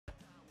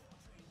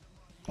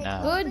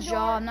No. Good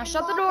job. Now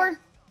shut the door.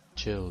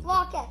 Chilled.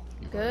 Lock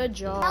it. Good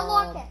job. Now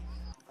lock it.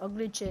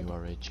 Ugly chid. You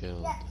are a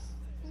chilled.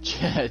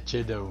 Yes.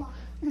 Chido.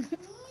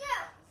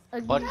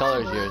 Ugly What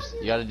color is chid. yours?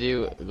 You gotta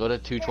go to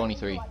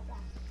 223.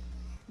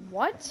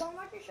 What? Don't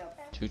lock your show,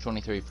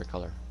 223 for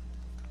color.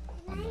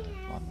 On the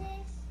lawnmower.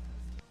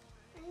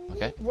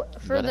 Okay? What, You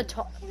for got the it?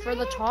 top? For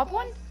the top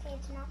one?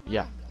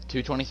 Yeah.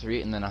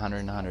 223 and then 100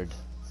 and 100.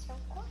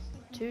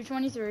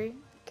 223.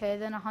 Okay,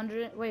 then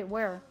 100. Wait,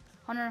 where?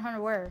 100,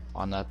 100 where?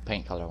 On the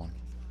paint color one.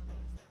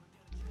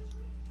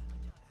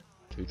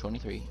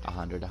 223,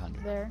 100,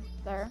 100.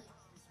 There.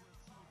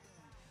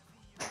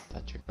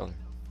 That's your color.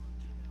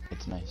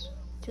 It's nice.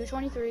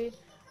 223,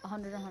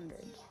 100, 100.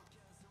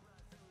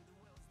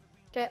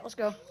 Okay, let's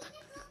go.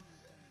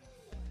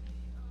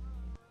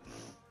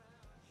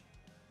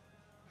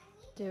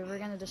 Dude, we're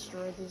gonna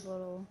destroy these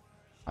little...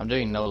 I'm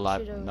doing no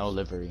Cheetos.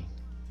 livery.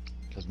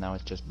 Because now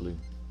it's just blue.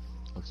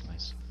 Looks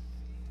nice.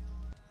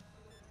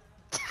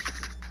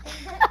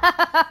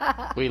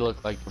 We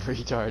look like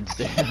retards,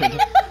 dude.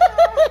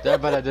 They're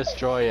about to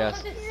destroy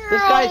us.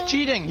 This guy's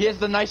cheating! He has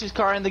the nicest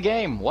car in the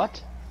game!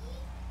 What?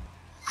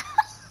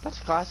 That's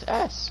class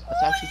S.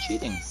 That's actually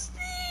cheating.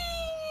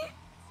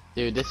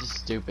 Dude, this is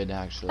stupid,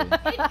 actually.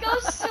 It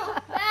goes so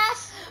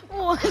fast.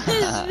 What is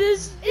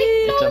this thing?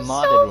 It's a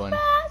modded one.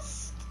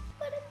 Fast.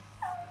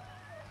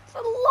 It's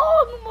a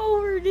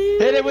lawnmower,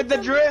 dude. Hit it with the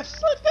drifts!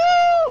 Let's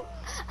go!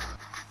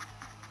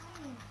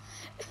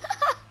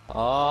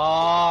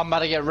 Oh, I'm about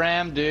to get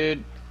rammed,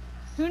 dude.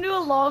 Who knew a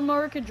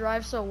lawnmower could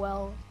drive so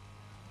well?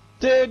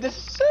 Dude, this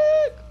is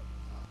sick!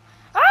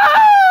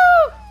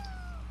 Oh!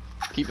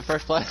 Keep the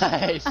first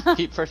place.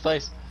 Keep first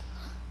place.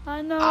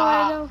 I know,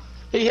 Ah. I know.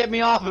 He hit me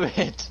off of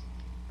it.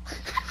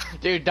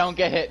 Dude, don't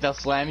get hit. They'll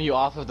slam you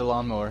off of the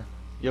lawnmower.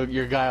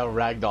 Your guy will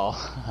ragdoll.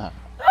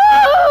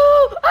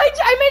 Oh!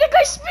 I made a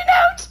guy spin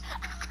out!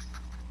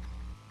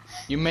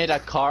 You made a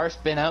car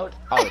spin out?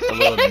 Oh, it's a I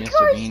little made a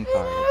car Mr. Bean spin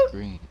car. out. It's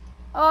green.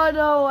 Oh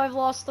no, I've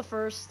lost the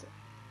first.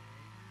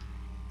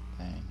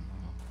 Dang.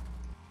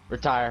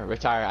 Retire.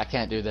 I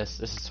can't do this.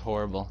 This is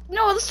horrible.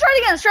 No, let's try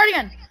it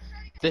again,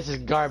 This is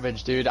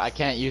garbage, dude. I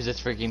can't use this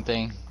freaking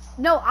thing.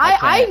 No, I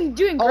can't. I'm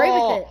doing great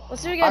Oh, with it.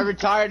 Let's do it I again.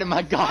 retired and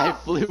my guy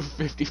flew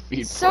 50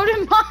 feet. So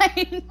did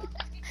mine.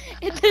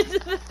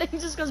 The thing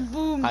just goes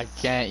boom. I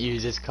can't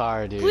use this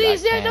car, dude.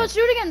 Please, I yeah, can't. don't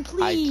shoot again,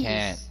 please. I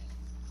can't.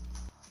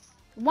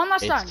 One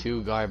last time. It's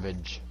too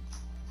garbage.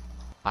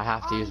 I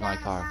have to use my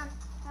car.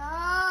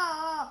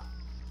 Oh.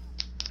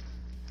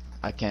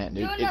 I can't,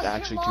 dude. Dude, It's that's your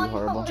actually too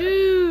lawnmower. horrible.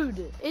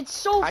 Dude, it's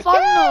so I fun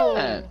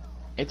can't. though.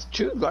 It's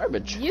too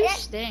garbage. You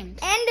stink.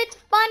 And it's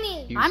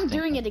funny. You I'm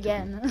stink doing like it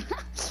again.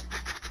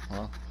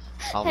 Well,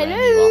 I'll ram you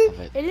Hello. off of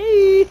it.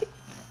 Hello.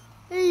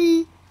 Hey.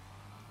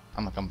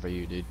 I'm gonna come for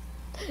you, dude.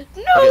 No.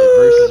 Okay,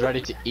 Bruce is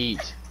ready to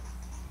eat.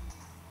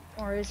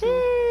 Or is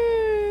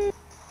he?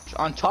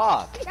 On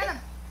top. Get him.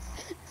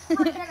 Come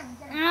on, get him.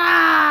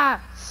 Ah!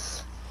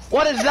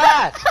 What is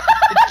that?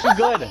 It's too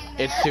good.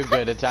 It's too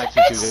good. It's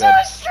actually too It's good. so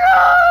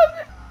strong.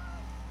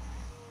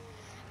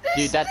 Dude,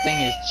 This that thing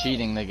is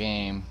cheating the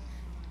game.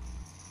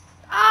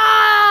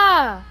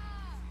 Ah!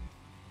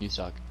 You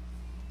suck.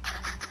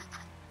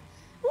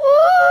 Woo!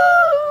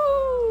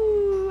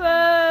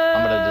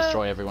 I'm gonna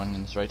destroy everyone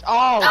in this race.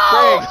 Oh,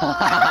 Craig! I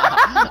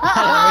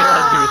didn't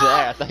realize you were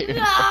there. I thought you were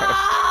first.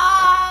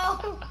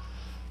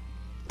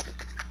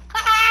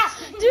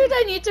 No. Dude,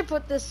 I need to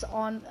put this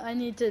on. I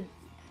need to.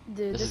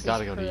 Dude, This has is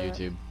gotta go to correct.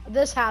 YouTube.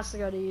 This has to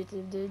go to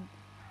YouTube, dude.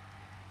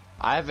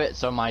 I have it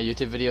so my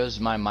YouTube videos,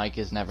 my mic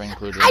is never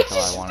included I until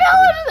just I fell want it to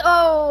into.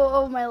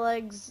 Oh, my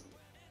legs.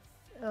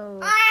 Oh,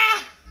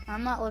 Ah.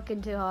 I'm not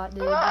looking too hot,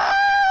 dude. be.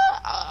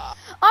 I'm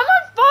on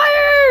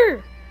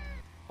fire!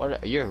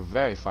 What? You're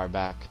very far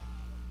back.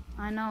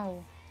 I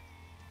know.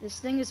 This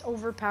thing is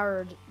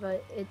overpowered,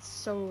 but it's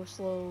so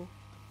slow.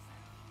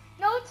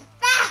 No, it's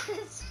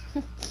fast.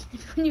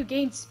 When you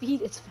gain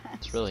speed, it's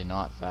fast. It's really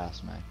not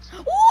fast, Max.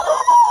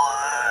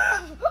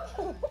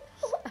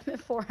 I'm at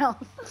 4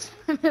 health.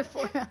 I'm at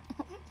 4 health.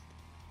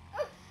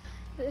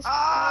 This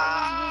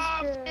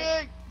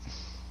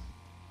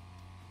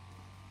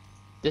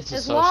This is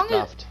As so long as-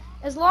 stuffed.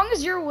 As long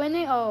as you're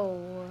winning. Oh,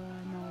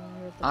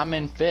 no. I'm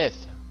in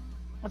 5th.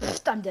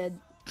 I'm dead.